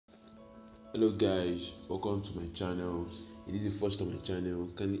Hello guys, welcome to my channel. If this is the first time on my channel,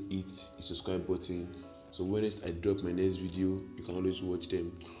 kindly hit the subscribe button so when I drop my next video you can always watch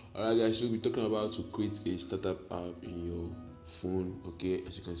them. Alright guys, so we'll be talking about to create a startup app in your phone. Okay,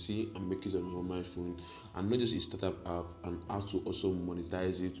 as you can see, I'm making it on my phone, and not just a startup app, and how to also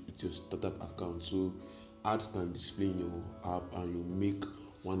monetize it with your startup account, so ads can display in your app and you make $1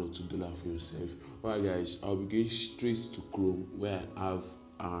 or $2 for yourself. Alright guys, I'll be going straight to Chrome where I have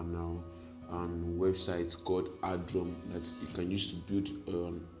now website called Adrum that you can use to build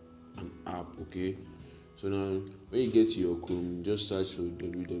an app. Okay, so now when you get to your Chrome, just search for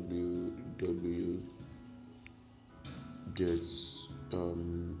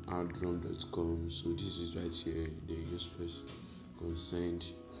www.adrum.com. so this is right here, then you just press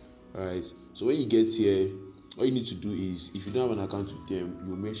consent. Alright, so when you get here, all you need to do is, if you don't have an account with them,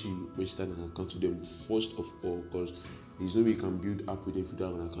 you make sure you register an account with them first of all, because there's no way you can build app with them if you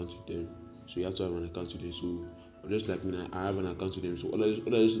don't have an account with them. So you have to have an account with them. So just like me, I have an account with them. So all I just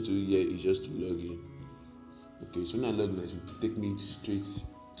need to do here is just to log in. Okay, so when I log in, it will take me straight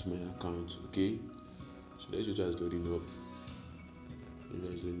to my account. Okay, so let's just try loading up.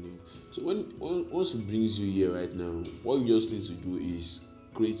 So once it brings you here right now, what you just need to do is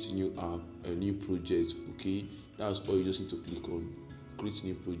create a new app, a new project. Okay, that's all you just need to click on. Create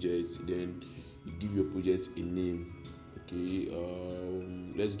new project, then you give your project a name. Okay,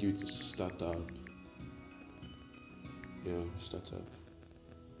 let's give it a startup. Yeah, startup.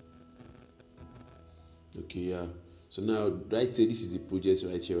 Okay, yeah. So now right here, this is the project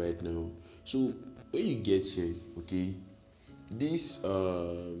right here right now. So when you get here, okay, this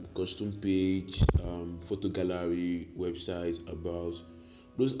custom page, photo gallery, website, about,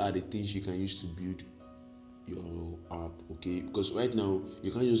 those are the things you can use to build your app. Okay, because right now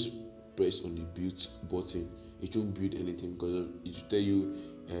you can't just press on the build button, it won't build anything, because it will tell you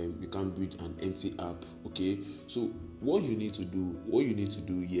you can't build an empty app. Okay, so what you need to do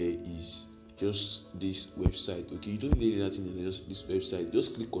here is just this website. Okay, you don't need anything in just this website.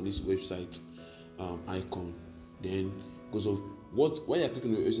 Just click on this website icon. Then, because of why you're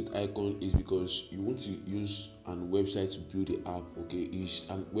clicking on the website icon is because you want to use an website to build the app. Okay, it's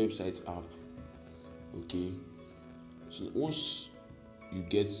an website app. Okay, so once you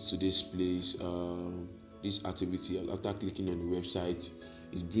get to this place, this activity, after clicking on the website,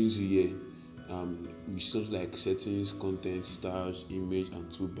 it brings you here with something like settings, content, styles, image, and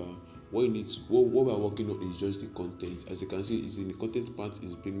toolbar. What we're working on is just the content. As you can see, it's in the content part,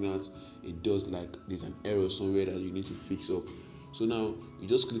 is bringing out, it does like there's an error somewhere that you need to fix up. So now you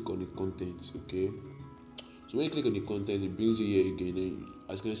just click on the content. Okay, so when you click on the content, it brings you here again. And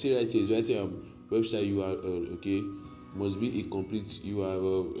as you can see right here, it's right here, website URL. Okay, must be a complete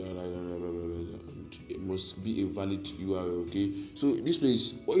URL, it must be a valid URL. Okay, so this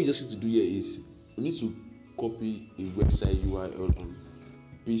place, what you just need to do here is you need to copy a website URL and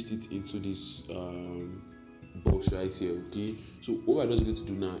paste it into this box right here. Okay, so what we're just going to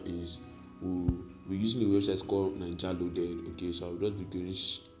do now is we're using a website called Loaded. Okay, so I'll be going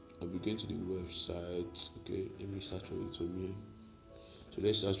to the website. Okay, let me search for it from here. So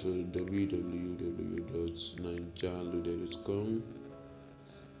let's search for www.ninjaloaded.com.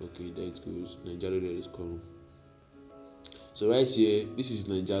 Okay, there it goes, ninjaloaded.com. So right here, this is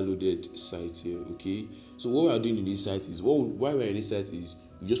Ninjaloaded site here. Okay, so what we are doing in this site is, why we're in this site is,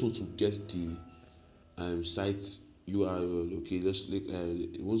 we just want to get the site URL. Okay, just we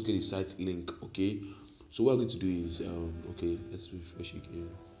want to get the site link. Okay, so what I'm going to do is okay, let's refresh again.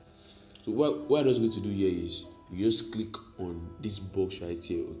 So what I'm just going to do here is you just click on this box right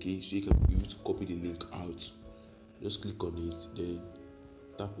here. Okay, so you can be able to copy the link out. Just click on it, then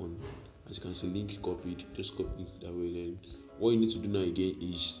tap on, as you can see, link copied. Just copy it that way. Then what you need to do now again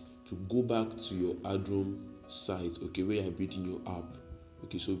is to go back to your Adrum site. Okay, where you're building your app.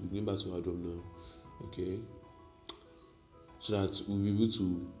 Okay, so we're going back to Adrum now. Okay, so that we'll be able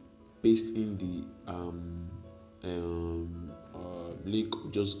to paste in the link we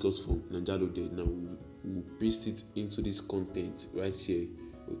just got from Ninjaloaded. Now we'll paste it into this content right here.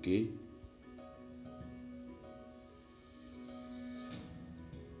 Okay,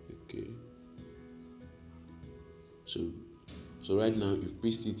 so right now you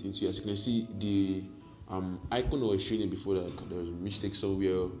paste it into, as you can see, the icon was showing before that there was a mistake somewhere,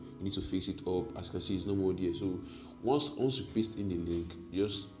 you need to fix it up. As you can see, it's no more there. So once you paste in the link,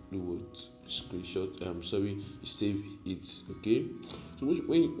 just do what, screenshot, you save it. Okay, so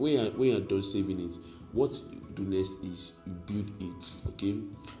when you're done saving it, what you do next is you build it. Okay,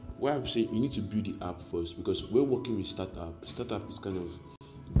 what I'm saying, you need to build the app first, because when working with startup is kind of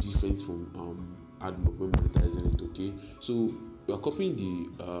different from AdMob when monetizing it. Okay, so you are copying the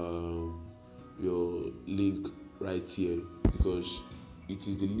your link right here, because it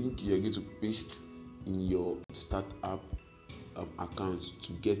is the link you're going to paste in your Startapp account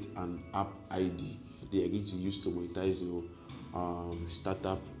to get an app ID they are going to use to monetize your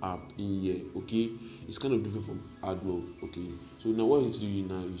Startapp app in here. Okay, it's kind of different from AdWork. Okay, so now what you need to do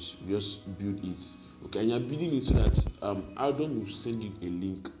now is just build it. Okay, and you're building it so that AdWork will send you a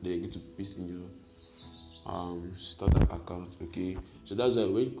link that you're going to paste in your Startapp account. Okay, so that's why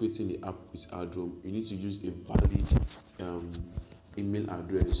when creating the app with AdWork, you need to use a valid email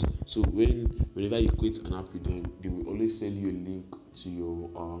address. So whenever you create an app with them, they will always send you a link to your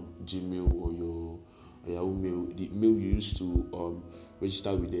Gmail or your Yahoo mail, the mail you used to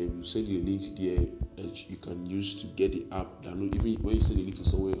register with them. You send you a link there that you can use to get the app download. Even when you send a link to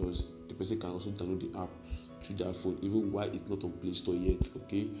someone else, the person can also download the app through their phone, even while it's not on Play Store yet.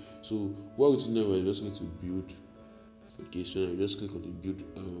 Okay, so what we do now, we're just going to build. Okay, so now just click on the build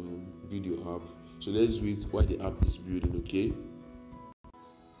video app. So let's wait while the app is building. Okay,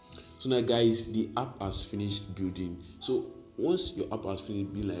 so now guys, the app has finished building. So once your app has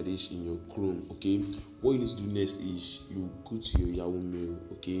finished being like this in your Chrome, okay, what you need to do next is you go to your Yahoo mail.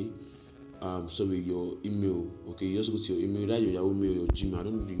 Okay, sorry, your email. Okay, you just go to your email, write your Yahoo mail, your Gmail. I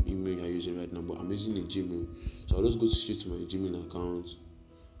don't know the email you're using right now, but I'm using a Gmail, so I'll just go straight to my Gmail account.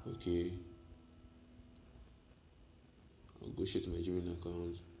 Okay, I'll go straight to my Gmail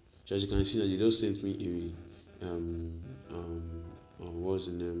account. So as you can see now, they just sent me a what's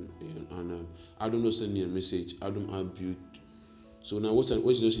the name, and I don't know, send me a message. I don't have built. So now what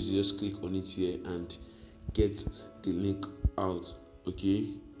you just need to just click on it here and get the link out.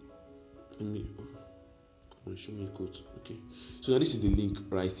 Okay, let me come on, show me code. Okay, so now this is the link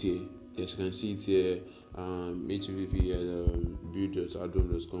right here. Yes, you can see it here. HTTP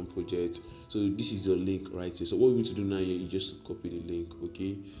build.adom.com project. So this is your link right here. So what we need to do now here is just copy the link.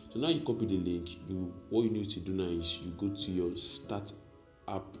 Okay, so now you copy the link. What you need to do now is you go to your Startapp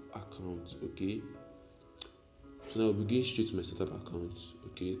account. Okay, so now we'll begin straight to my Startapp account.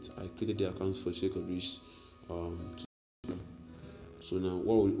 Okay, I created the account for the sake of this. So now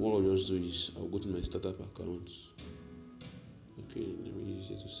what I'll just do is I'll go to my Startapp account. Okay, let me use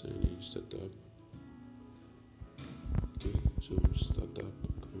it to sign in. Startapp. Okay, so Startapp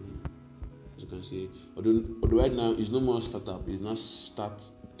account. As you can see, although right now it's no more Startapp, it's not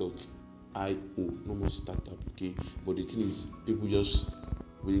start.io, no more Startapp. Okay, but the thing is, people just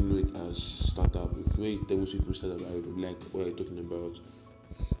really know it as Startapp. When you tell most people Startapp, I would like what are you talking about.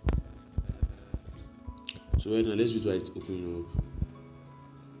 So right now, let's wait while it's opening up.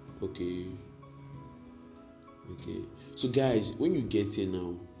 Okay, so guys, when you get here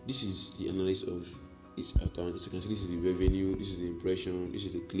now, this is the analysis of its account. As you can see, this is the revenue, this is the impression, this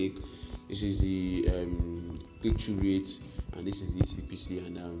is the click, this is the click-through rate, and this is the CPC,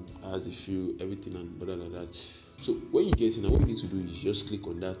 and as the feel, everything and blah blah blah. So when you get here now, what you need to do is just click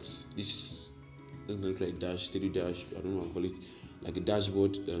on that. This doesn't look like dash, steady dash, I don't know what I call it, like a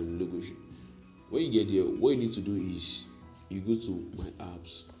dashboard logo. When you get there, what you need to do is you go to my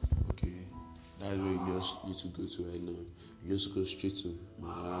apps. Okay, that's where you just need to go to right now. You just go straight to my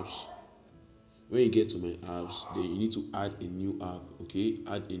apps. When you get to my apps, then you need to add a new app. Okay,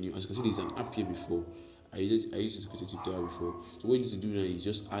 add a new. As you can see, there's an app here before. I used to create it there before. So what you need to do now is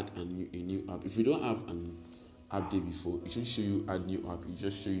just add a new app. If you don't have an app there before, it won't show you add new app. It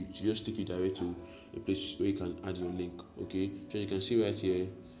just take you direct to a place where you can add your link. Okay, so you can see right here,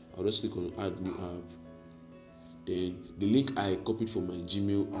 I'll just click on add new app. Then the link I copied from my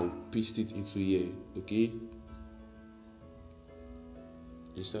Gmail, I'll paste it into here. Okay,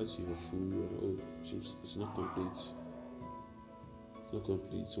 insert your full. Oh, it's not complete. It's not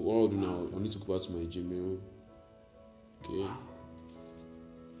complete. So what I'll do now, I need to go back to my Gmail. Okay,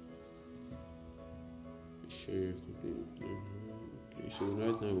 share complete. Okay, so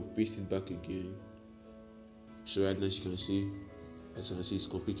right now we'll paste it back again. So right now, as you can see, it's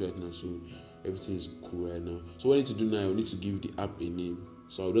complete right now. So everything is cool right now. So what I need to do now, I need to give the app a name.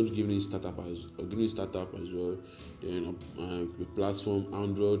 So I'll just give it Startapp as well. Then the platform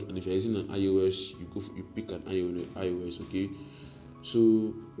Android, and if you're using an iOS, you pick an iOS. Okay.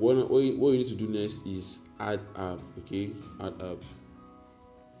 So what you need to do next is add app. Okay, add app.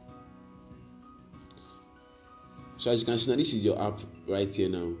 So as you can see now, this is your app right here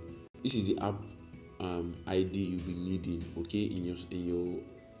now. This is the app ID you'll be needing. Okay, in your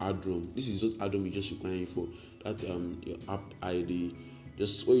AdRom. This is just AdRom you just requiring for that your app ID.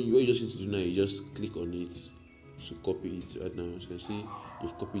 Just what you just need to do now, you just click on it to copy it right now. As you can see,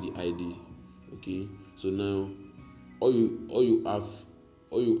 you've copied the ID. Okay, so now all you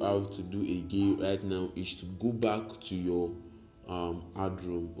have to do again right now is to go back to your ad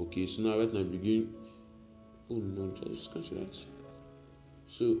room. Okay, so now right now begin. Oh no, just cancel that.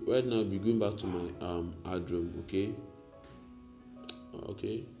 So right now I'll be going back to my ad room. Okay,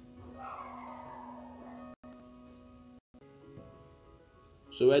 okay.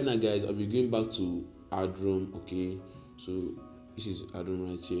 So right now guys, I'll be going back to ad room. Okay, so this is ad room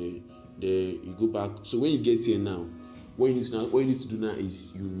right here. Then you go back. So when you get here now, what you need to do now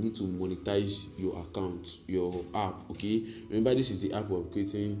is you need to monetize your account, your app. Okay, remember this is the app we're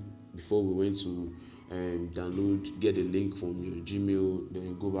creating before we went to download, get the link from your Gmail,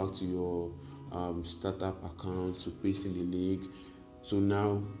 then go back to your startup account to paste in the link. So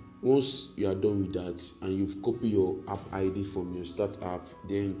now once you are done with that and you've copied your app ID from your startup,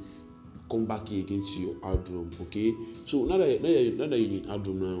 then come back here again to your ad room. Okay, so now that you're in ad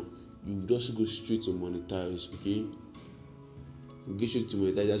room now, you just go straight to monetize. Okay, you go straight to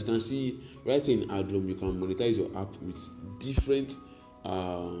monetize. As you can see right here in ad room, you can monetize your app with different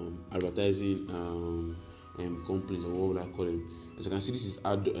advertising companies, or what would I call them. As you can see, this is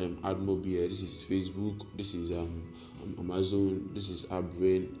AdMob here, this is Facebook, this is Amazon, this is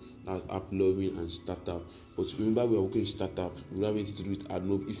AppBrain, that's AppLovin and Startapp. But remember, we are working with Startapp. We don't have anything to do with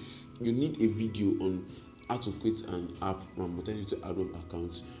AdMob. If you need a video on how to create an app and monetize to AdMob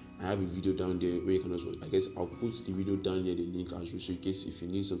accounts, I have a video down there where you can also, I guess I'll put the video down here, the link as well, so in case if you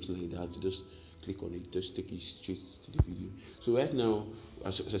need something like that, just click on it, just take it straight to the video. So right now,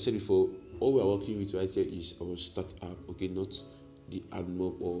 as I said before, all we are working with right here is our Startapp. Okay, not the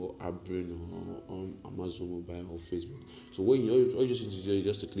AdMob or AppBrain or Amazon Mobile or Facebook. So what you just need to do is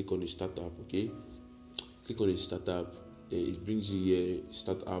just to click on the Startapp. Okay, click on the Startapp, then it brings you here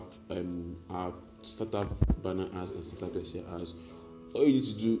Startapp app, Startapp banner ads and Startapp SEO ads. All you need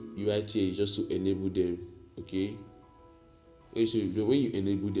to do right here is just to enable them. Okay, so when you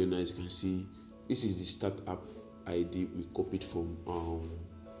enable them, as you can see, this is the Startapp ID we copied from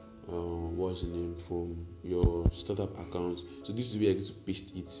what's the name, from your startup account. So this is where you're going to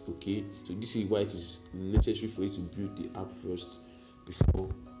paste it. Okay, so this is why it is necessary for you to build the app first before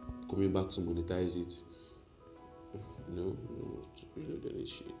coming back to monetize it. No, that is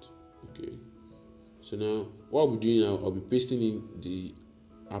shit. Okay, so now what I'll be doing now, I'll be pasting in the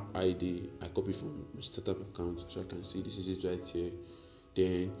app ID I copied from my startup account, so I can see this is it right here.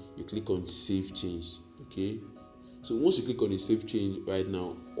 Then you click on save change. Okay, so once you click on the save change right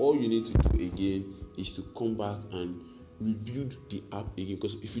now, all you need to do again is to come back and rebuild the app again,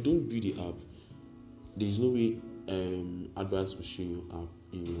 because if you don't build the app, there is no way adverts will show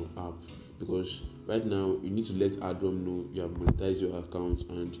in your app, because right now you need to let AdRom know you have monetized your account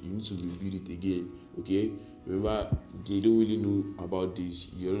and you need to rebuild it again. Okay, remember they don't really know about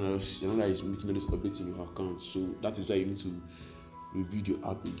this. You're not that is making all this updates in your account, so that is why you need to rebuild your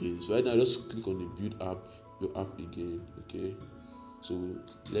app again. So right now just click on the build app your app again. Okay, so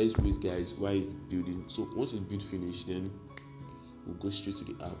let's wait guys while it's building. So once it's built finished, then we'll go straight to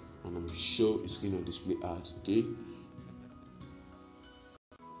the app and I'm sure it's going to display ads. Okay,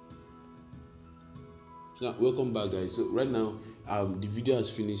 so now, welcome back guys. So right now the video has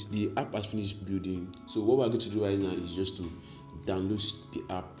finished, the app has finished building. So what we're going to do right now is just to download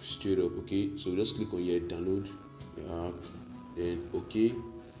the app straight up. Okay, so just click on here, download your app, then okay,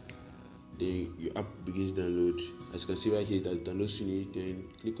 then your app begins download. As you can see right here that download finished, then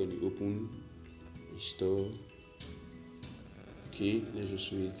click on the open, install. Okay, let's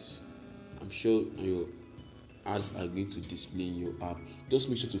just wait. I'm sure your ads are going to display in your app. Just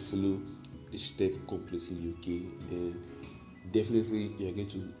make sure to follow the step completely. Okay, then definitely you're going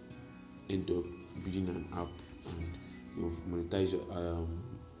to end up building an app and you've monetized your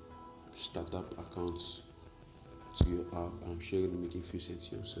startup accounts to your app. I'm sure you're going to make a few cents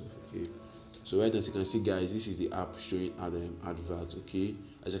to yourself. Okay, so right as you can see guys, this is the app showing adverts. Okay,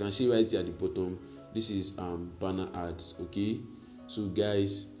 as you can see right here at the bottom, this is banner ads. Okay, so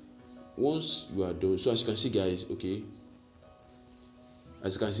guys, once you are done, so as you can see guys, okay,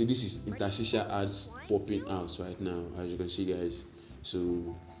 as you can see, this is interstitial ads popping out right now, as you can see guys.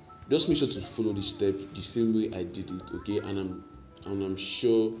 So just make sure to follow the step the same way I did it. Okay, and I'm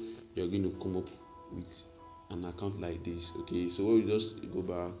sure you're going to come up with an account like this. Okay, so we'll just go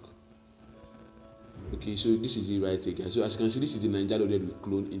back. Okay, so this is it right here guys. So as you can see, this is the Nigeria loaded we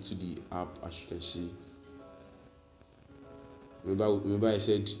clone into the app. As you can see, remember I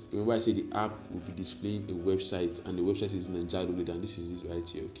said the app will be displaying a website, and the website is Nigeria loaded, and this is it right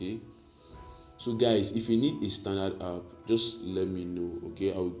here. Okay, so guys, if you need a standard app, just let me know.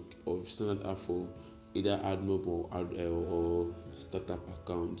 Okay, I'll standard app for either AdMob or startup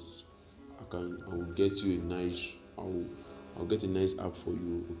account. I will get you a nice, I'll get a nice app for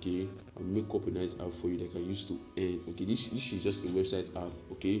you. Okay, I'll make up a nice app for you that I can use to earn. Okay, this is just a website app.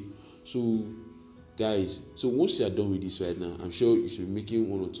 Okay, so guys, so once you are done with this right now, I'm sure you should be making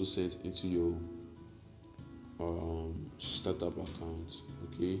 1 or 2 cents into your startup account.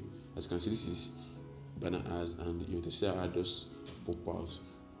 Okay, as you can see, this is banner ads and your Tesla ad just pop out.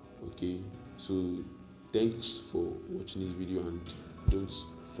 Okay, so thanks for watching this video, and don't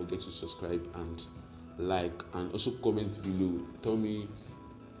forget to subscribe and like, and also comment below. Tell me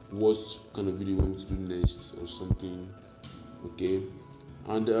what kind of video you want me to do next or something. Okay,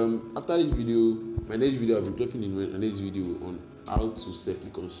 and after this video, my next video, I'll be dropping in my next video on how to safely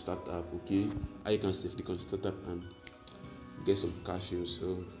on Startapp. Okay, how you can safely on Startapp and get some cash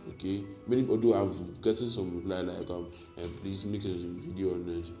yourself. Okay, many, although I've gotten some reply like please make a video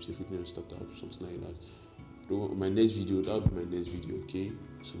on safely on Startapp, something like that. My next video, that'll be my next video. Okay,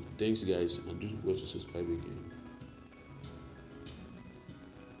 so thanks guys, and don't forget to subscribe again.